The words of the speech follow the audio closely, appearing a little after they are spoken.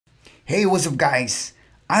Hey, what's up guys?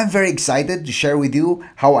 I'm very excited to share with you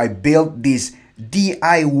how I built this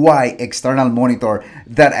DIY external monitor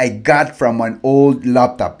that I got from an old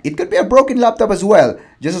laptop. It could be a broken laptop as well,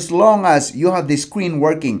 just as long as you have the screen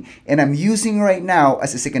working. And I'm using right now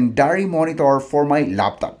as a secondary monitor for my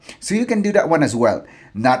laptop. So you can do that one as well.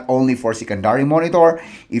 Not only for secondary monitor,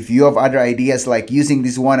 if you have other ideas like using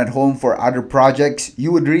this one at home for other projects,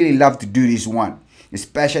 you would really love to do this one,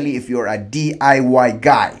 especially if you're a DIY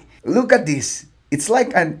guy. Look at this. It's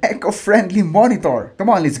like an eco-friendly monitor.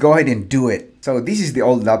 Come on, let's go ahead and do it. So this is the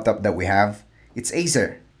old laptop that we have. It's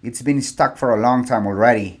Acer. It's been stuck for a long time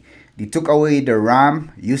already. They took away the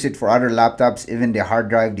RAM, used it for other laptops, even the hard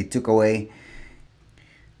drive they took away.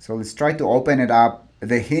 So let's try to open it up.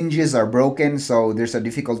 The hinges are broken, so there's a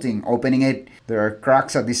difficulty in opening it. There are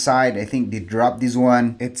cracks at the side. I think they dropped this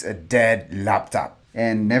one. It's a dead laptop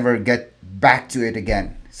and never get back to it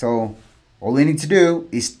again. So all we need to do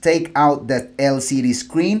is take out that LCD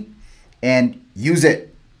screen and use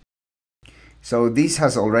it. So this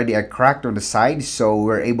has already a crack on the side, so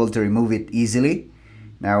we're able to remove it easily.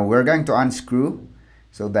 Now we're going to unscrew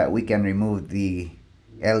so that we can remove the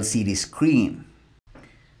LCD screen.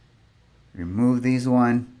 Remove this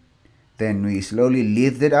one. Then we slowly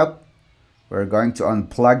lift it up. We're going to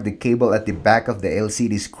unplug the cable at the back of the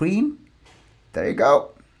LCD screen. There you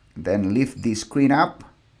go. Then lift the screen up.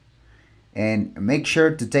 And make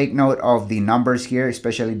sure to take note of the numbers here,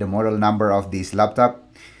 especially the model number of this laptop.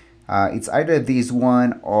 It's either this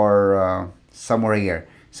one or somewhere here.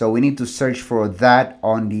 So we need to search for that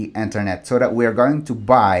on the internet so that we're going to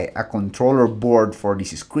buy a controller board for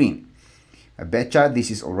this screen. I betcha this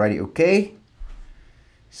is already okay.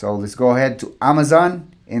 So let's go ahead to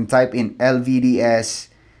Amazon and type in LVDS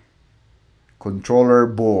controller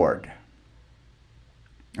board.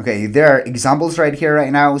 Okay, there are examples right here right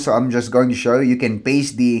now, so I'm just going to show you. You can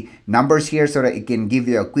paste the numbers here so that it can give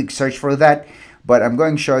you a quick search for that. But I'm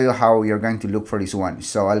going to show you how you're going to look for this one.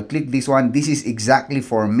 So I'll click this one. This is exactly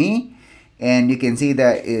for me. And you can see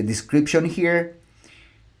the description here.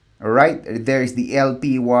 All right, there is the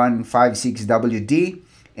LP156WD.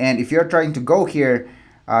 And if you're trying to go here,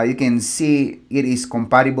 you can see it is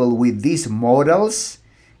compatible with these models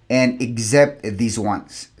and except these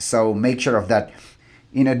ones. So make sure of that.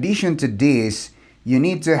 In addition to this, you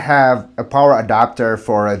need to have a power adapter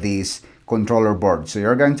for this controller board. So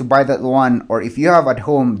you're going to buy that one, or if you have at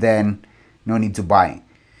home, then no need to buy.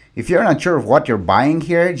 If you're not sure of what you're buying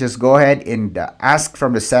here, just go ahead and ask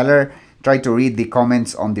from the seller. Try to read the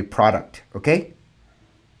comments on the product, okay?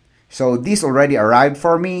 So this already arrived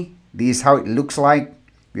for me. This is how it looks like.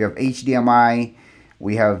 We have HDMI,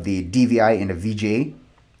 we have the DVI and the VGA.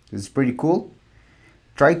 It's pretty cool.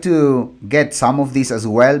 Try to get some of these as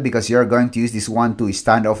well because you're going to use this one to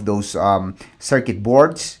stand off those circuit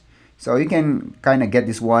boards. So you can kind of get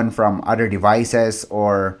this one from other devices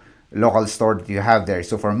or local store that you have there.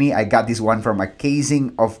 So for me, I got this one from a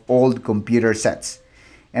casing of old computer sets.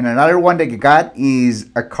 And another one that I got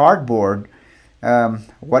is a cardboard.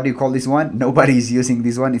 What do you call this one? Nobody's using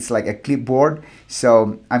this one. It's like a clipboard.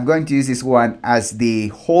 So I'm going to use this one as the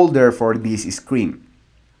holder for this screen.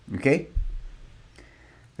 Okay.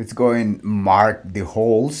 Let's go and mark the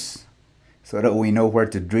holes so that we know where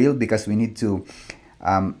to drill, because we need to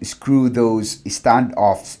screw those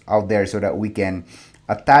standoffs out there so that we can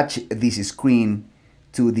attach this screen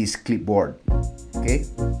to this clipboard. Okay,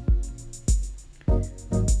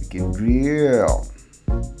 we can drill.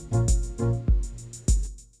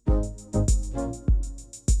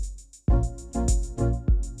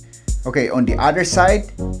 Okay, on the other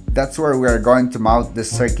side, that's where we are going to mount the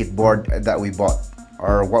circuit board that we bought,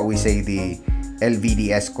 or what we say the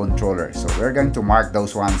LVDS controller. So we're going to mark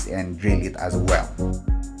those ones and drill it as well.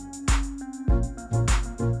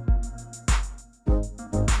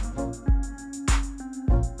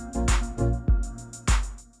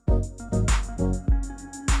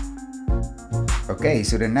 Okay,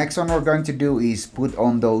 so the next one we're going to do is put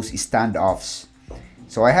on those standoffs.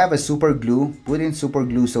 So I have a super glue, put in super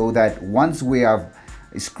glue so that once we have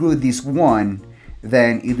screwed this one,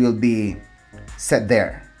 then it will be set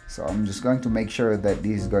there. So I'm just going to make sure that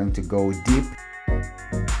this is going to go deep.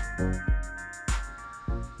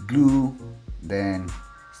 Glue, then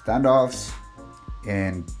standoffs,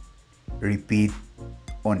 and repeat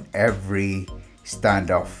on every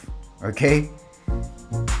standoff. Okay?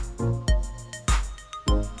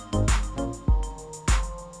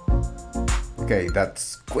 Okay,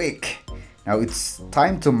 that's quick. Now it's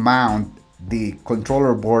time to mount the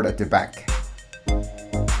controller board at the back.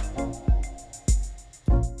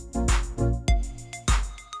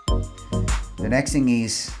 The next thing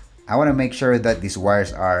is I want to make sure that these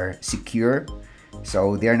wires are secure,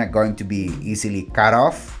 so they're not going to be easily cut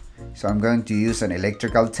off. So I'm going to use an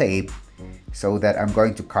electrical tape so that I'm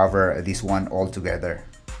going to cover this one all together.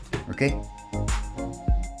 Okay?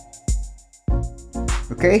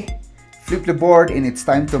 Okay, flip the board and it's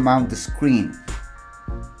time to mount the screen.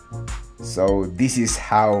 So this is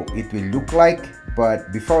how it will look like,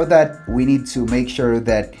 but before that we need to make sure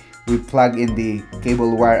that we plug in the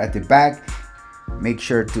cable wire at the back. Make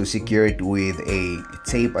sure to secure it with a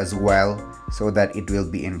tape as well so that it will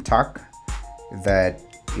be intact, that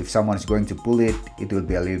if someone is going to pull it, it will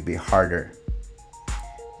be a little bit harder.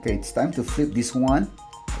 Okay, it's time to flip this one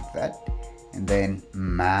like that, and then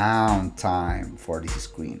mount time for this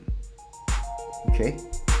screen. Okay.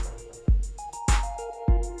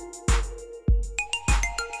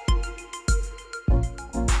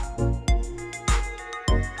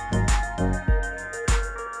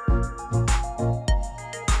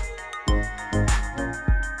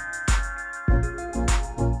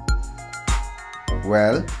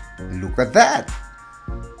 Well, look at that.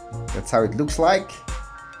 That's how it looks like.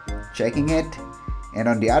 Checking it. And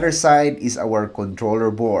on the other side is our controller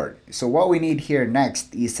board. So what we need here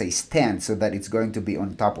next is a stand so that it's going to be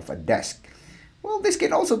on top of a desk. Well, this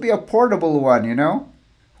can also be a portable one, you know?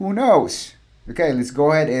 Who knows? Okay, let's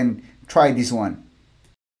go ahead and try this one.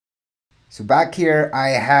 So back here,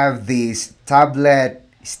 I have this tablet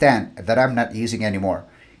stand that I'm not using anymore.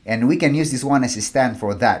 And we can use this one as a stand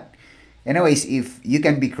for that. Anyways, if you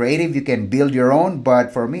can be creative, you can build your own,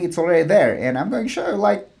 but for me, it's already there. And I'm going to show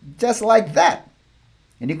you just like that.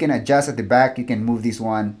 And you can adjust at the back, you can move this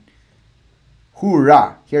one.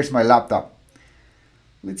 Hoorah! Here's my laptop.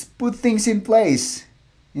 Let's put things in place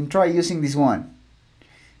and try using this one.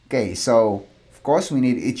 Okay, so of course we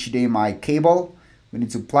need HDMI cable. We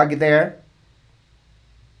need to plug it there.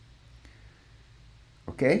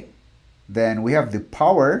 Okay, then we have the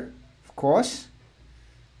power, of course.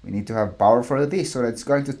 We need to have power for this, so it's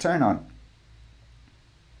going to turn on.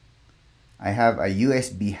 I have a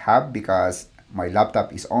USB hub because my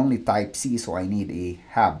laptop is only Type-C, so I need a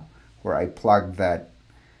hub where I plug that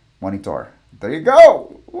monitor. There you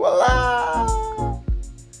go! Voila!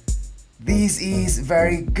 This is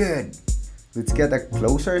very good. Let's get a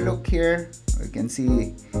closer look here. You can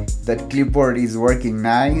see that clipboard is working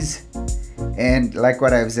nice. And like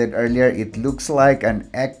what I've said earlier, it looks like an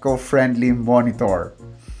eco-friendly monitor.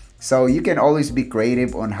 So you can always be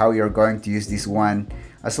creative on how you're going to use this one,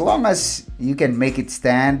 as long as you can make it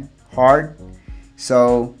stand hard.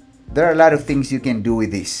 So there are a lot of things you can do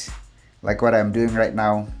with this, like what I'm doing right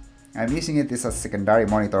now. I'm using it as a secondary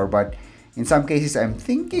monitor, but in some cases I'm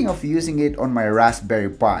thinking of using it on my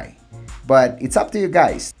Raspberry Pi. But it's up to you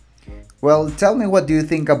guys. Well, tell me, what do you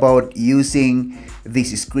think about using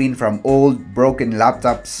this screen from old broken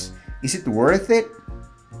laptops? Is it worth it?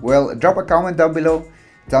 Well, drop a comment down below.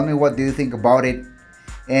 Tell me, what do you think about it?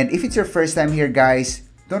 And if it's your first time here, guys,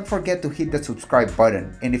 don't forget to hit the subscribe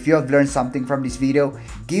button. And if you have learned something from this video,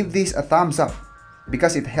 give this a thumbs up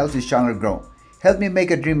because it helps this channel grow. Help me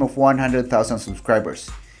make a dream of 100,000 subscribers.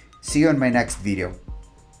 See you in my next video.